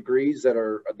people with degrees that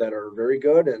are very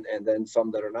good, and then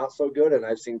some that are not so good. And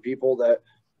I've seen people that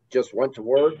just went to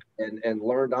work and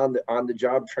learned on the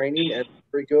job training and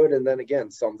very good. And then again,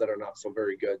 some that are not so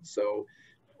very good. So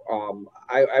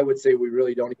I would say we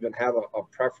really don't even have a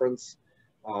preference.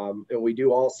 And we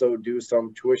do also do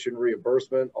some tuition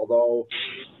reimbursement, although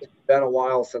it's been a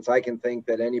while since I can think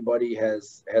that anybody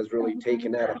has really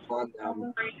taken that upon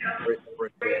them.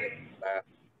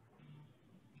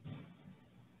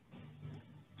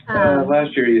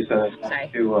 Last year you sent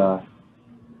us to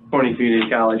Corning Community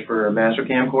College for a Master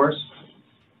Cam course.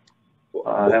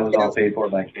 That was all paid for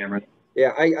by Cameron.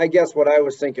 Yeah, I guess what I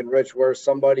was thinking, Rich, where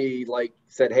somebody like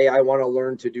said, hey, I want to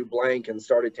learn to do blank and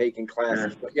started taking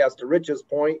classes. Sure. But yes, to Rich's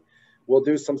point, we'll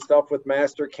do some stuff with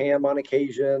Master Cam on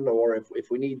occasion, or if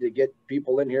we need to get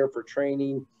people in here for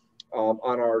training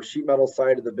on our sheet metal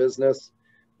side of the business.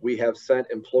 We have sent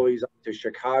employees up to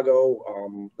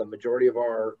Chicago. The majority of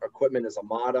our equipment is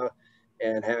Amada,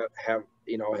 and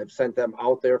have sent them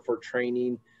out there for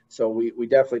training. So we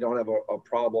definitely don't have a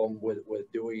problem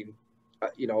with doing,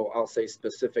 I'll say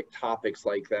specific topics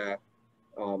like that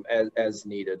as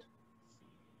needed.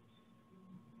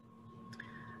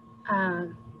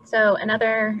 So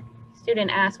another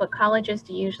student asked, what colleges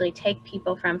do you usually take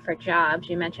people from for jobs?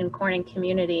 You mentioned Corning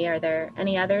Community. Are there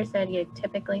any others that you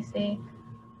typically see?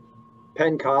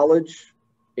 Penn College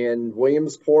in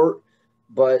Williamsport.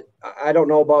 But I don't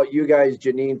know about you guys,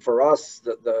 Janine. For us,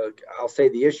 I'll say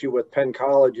the issue with Penn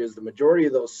College is the majority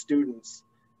of those students,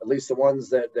 at least the ones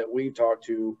that we talk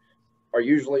to, are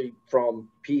usually from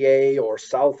PA or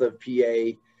south of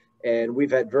PA. And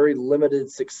we've had very limited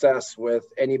success with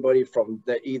anybody from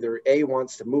that either A,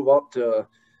 wants to move up to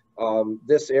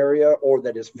this area, or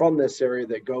that is from this area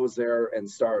that goes there and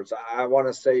starts. I want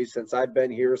to say since I've been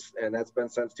here, and that's been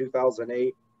since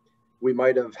 2008, we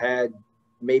might have had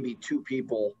maybe 2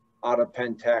 people out of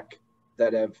Penn Tech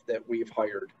that we've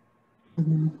hired.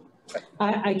 Mm-hmm.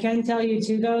 I can tell you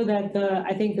too, though, that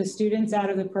I think the students out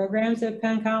of the programs at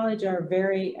Penn College are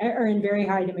in very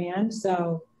high demand.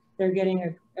 So they're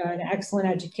getting an excellent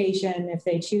education if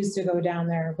they choose to go down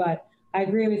there. But I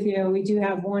agree with you. We do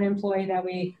have one employee that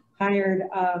we hired.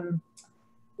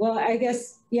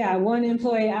 One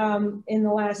employee in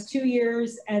the last 2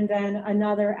 years, and then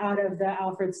another out of the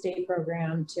Alfred State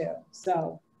program too.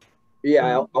 So.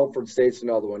 Yeah, Alfred State's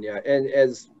another one. Yeah, and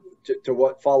as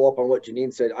to follow up on what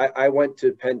Janine said, I went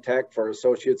to Penn Tech for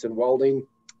associates in welding,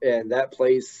 and that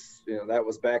place, that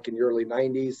was back in the early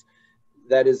 90s.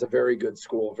 That is a very good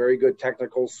school, very good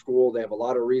technical school. They have a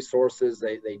lot of resources.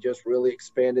 They just really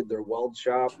expanded their weld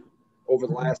shop over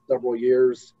the last several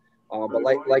years. But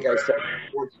like I said,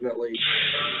 unfortunately,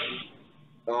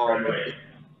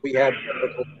 we had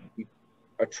difficulty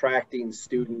attracting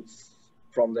students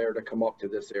from there to come up to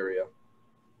this area.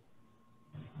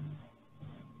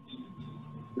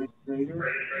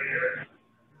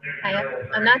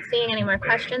 I'm not seeing any more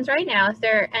questions right now. Is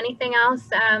there anything else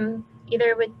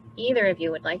either of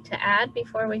you would like to add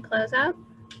before we close out?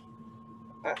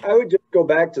 I would just go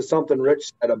back to something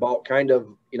Rich said about kind of,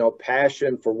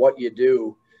 passion for what you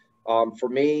do. For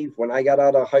me, when I got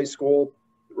out of high school,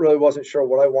 really wasn't sure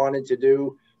what I wanted to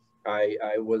do. I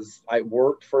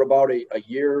worked for about a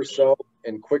year or so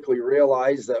and quickly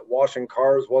realized that washing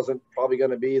cars wasn't probably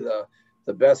going to be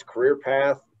the best career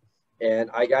path.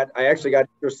 And I actually got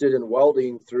interested in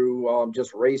welding through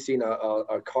just racing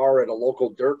a car at a local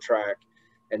dirt track.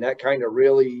 And that kind of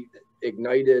really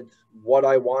ignited what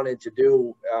I wanted to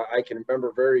do. I can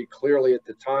remember very clearly at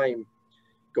the time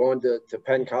going to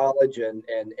Penn College, and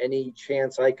any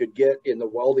chance I could get in the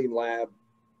welding lab,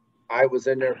 I was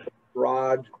in there for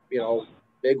rod,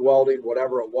 big welding,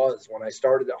 whatever it was. When I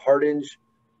started at Hardinge,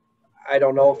 I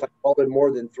don't know if I called it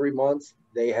more than 3 months.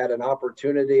 They had an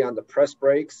opportunity on the press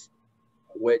brakes,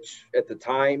 which at the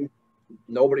time,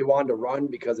 nobody wanted to run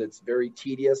because it's very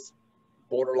tedious,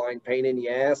 borderline pain in the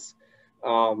ass.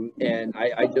 And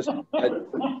it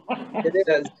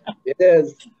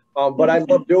is. But I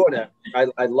love doing it.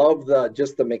 I love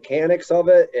just the mechanics of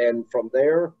it. And from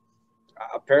there,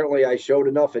 apparently I showed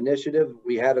enough initiative.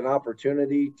 We had an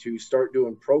opportunity to start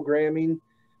doing programming,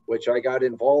 which I got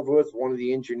involved with, one of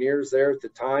the engineers there at the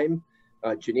time.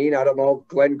 Janine, I don't know,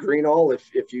 Glenn Greenall,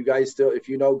 if you guys still, if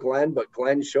you know Glenn, but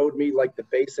Glenn showed me like the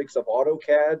basics of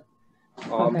AutoCAD.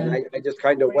 And I just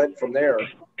kind of went from there.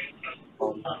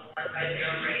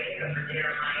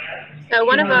 So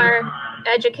one of our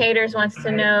educators wants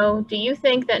to know, do you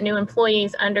think that new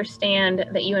employees understand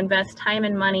that you invest time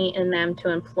and money in them to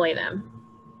employ them?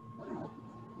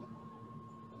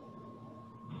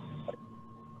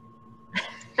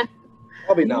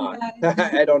 Probably not.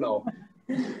 I don't know.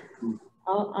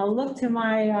 I'll look to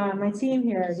my my team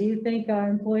here. Do you think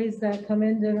employees that come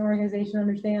into an organization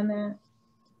understand that?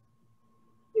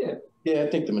 Yeah, I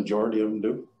think the majority of them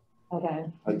do. Okay.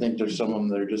 I think there's some of them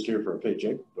that are just here for a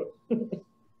paycheck, but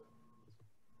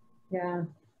yeah,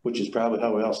 which is probably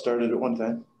how we all started at one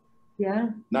time. Yeah.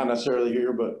 Not necessarily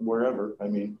here, but wherever. I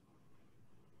mean,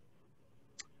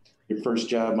 your first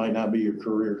job might not be your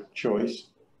career choice.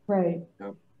 Right.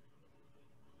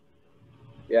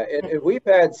 Yeah, and we've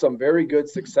had some very good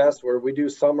success where we do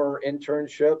summer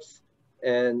internships,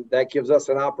 and that gives us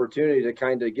an opportunity to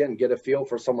kind of, again, get a feel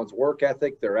for someone's work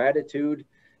ethic, their attitude.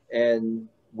 And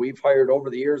we've hired over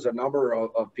the years a number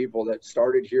of people that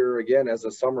started here again as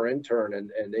a summer intern,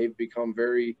 and they've become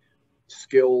very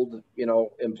skilled,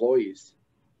 employees.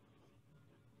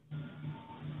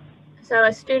 So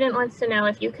a student wants to know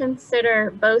if you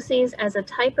consider BOCES as a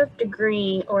type of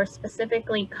degree or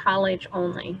specifically college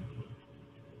only.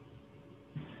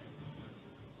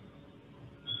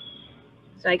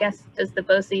 So I guess, does the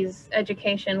BOCES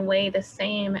education weigh the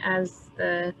same as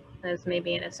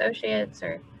maybe an associate's,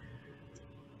 or?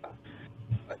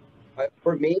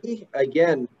 For me,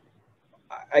 again,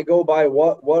 I go by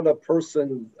what a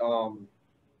person, the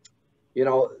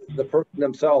person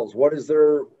themselves, what is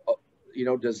their,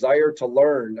 desire to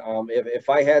learn. If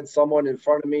I had someone in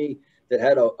front of me that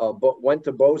had went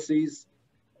to BOCES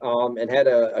and had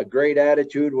a great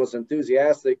attitude, was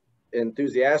enthusiastic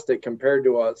compared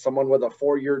to someone with a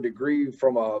 4-year degree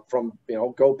from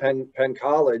Go Penn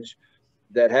College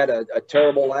that had a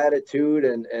terrible attitude,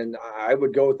 and I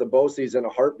would go with the BOCES in a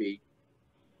heartbeat.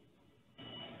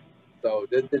 So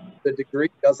the degree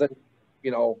doesn't,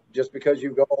 just because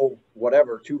you go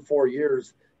 2-4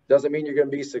 years doesn't mean you're going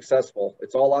to be successful.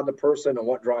 It's all on the person and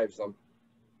what drives them.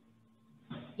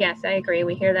 Yes, I agree.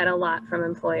 We hear that a lot from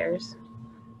employers.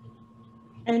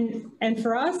 And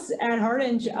for us at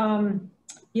Hardinge,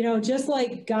 just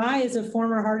like Guy is a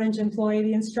former Hardinge employee,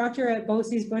 the instructor at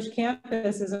BOCES Bush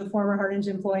Campus is a former Hardinge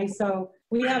employee. So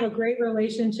we have a great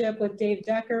relationship with Dave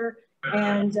Decker,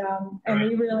 and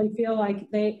we really feel like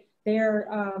they're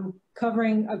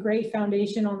covering a great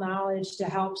foundational knowledge to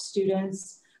help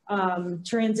students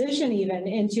transition even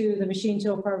into the machine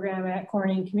tool program at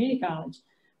Corning Community College.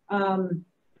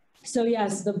 So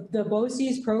yes, the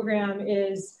BOCES program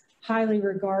is highly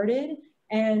regarded.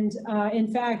 And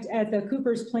in fact, at the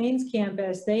Coopers Plains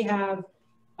campus, they have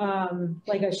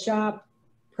like a shop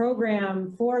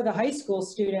program for the high school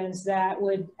students that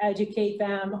would educate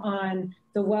them on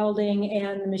the welding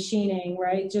and the machining,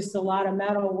 right? Just a lot of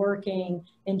metal working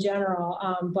in general.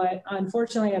 But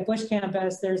unfortunately at Bush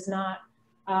campus, there's not,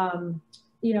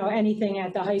 anything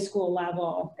at the high school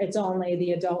level. It's only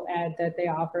the adult ed that they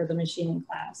offer the machining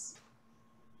class.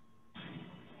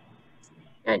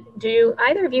 Do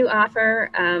either of you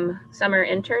offer summer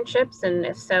internships? And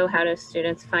if so, how do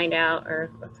students find out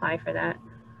or apply for that?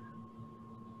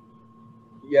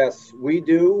 Yes, we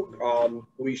do.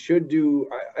 We should do,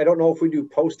 I don't know if we do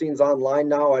postings online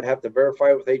now. I'd have to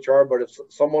verify with HR, but if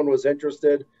someone was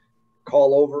interested,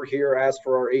 call over here, ask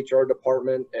for our HR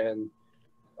department, and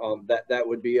that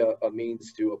would be a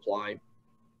means to apply.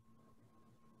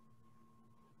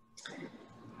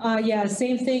 Yeah,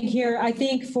 same thing here. I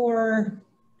think for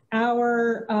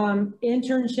our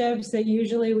internships that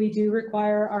usually we do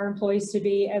require our employees to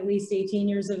be at least 18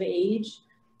 years of age.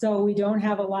 So we don't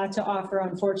have a lot to offer,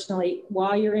 unfortunately,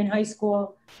 while you're in high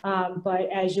school. But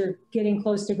as you're getting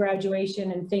close to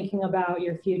graduation and thinking about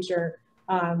your future,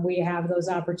 we have those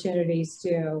opportunities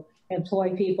to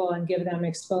employ people and give them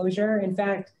exposure. In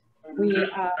fact, we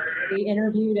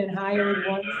interviewed and hired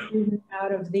one student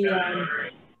out of the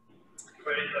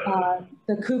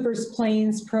the Cooper's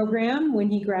Plains program. When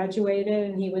he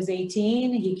graduated and he was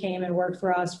 18, he came and worked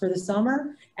for us for the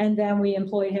summer. And then we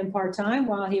employed him part-time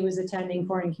while he was attending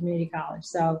Corning Community College.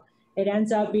 So it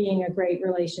ends up being a great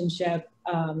relationship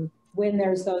when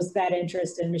there's that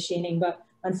interest in machining. But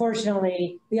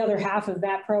unfortunately, the other half of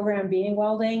that program being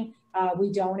welding,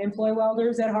 we don't employ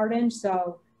welders at Hardinge.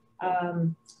 So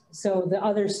the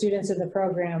other students in the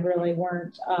program really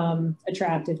weren't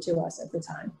attractive to us at the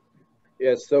time.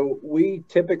 Yeah, so we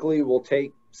typically will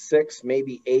take 6,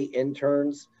 maybe 8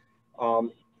 interns.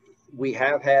 We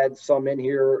have had some in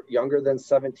here younger than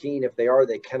 17. If they are,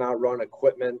 they cannot run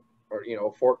equipment or, you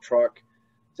know, fork truck,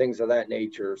 things of that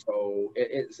nature. So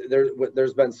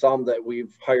there's been some that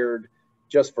we've hired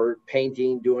just for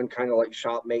painting, doing kind of like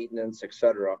shop maintenance,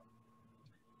 etc.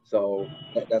 So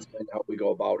that's kind of how we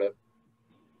go about it.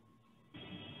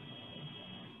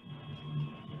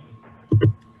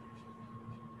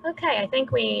 Okay, I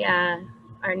think we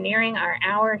are nearing our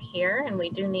hour here, and we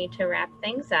do need to wrap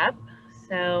things up.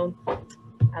 So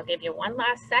I'll give you one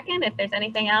last second if there's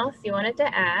anything else you wanted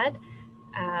to add.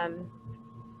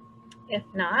 If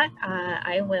not,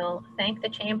 I will thank the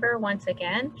Chamber once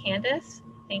again. Candace,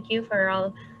 thank you for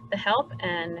all the help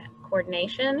and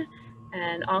coordination.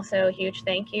 And also a huge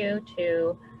thank you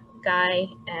to Guy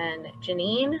and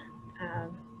Janine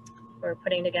for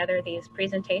putting together these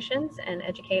presentations and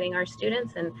educating our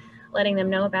students and letting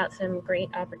them know about some great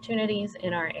opportunities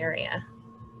in our area.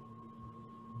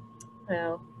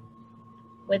 So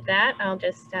with that, I'll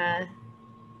just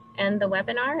end the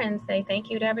webinar and say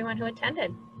thank you to everyone who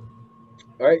attended.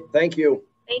 All right, thank you.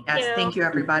 Thank Yes, you. thank you,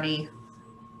 everybody.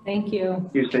 Thank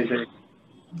you. You stay safe.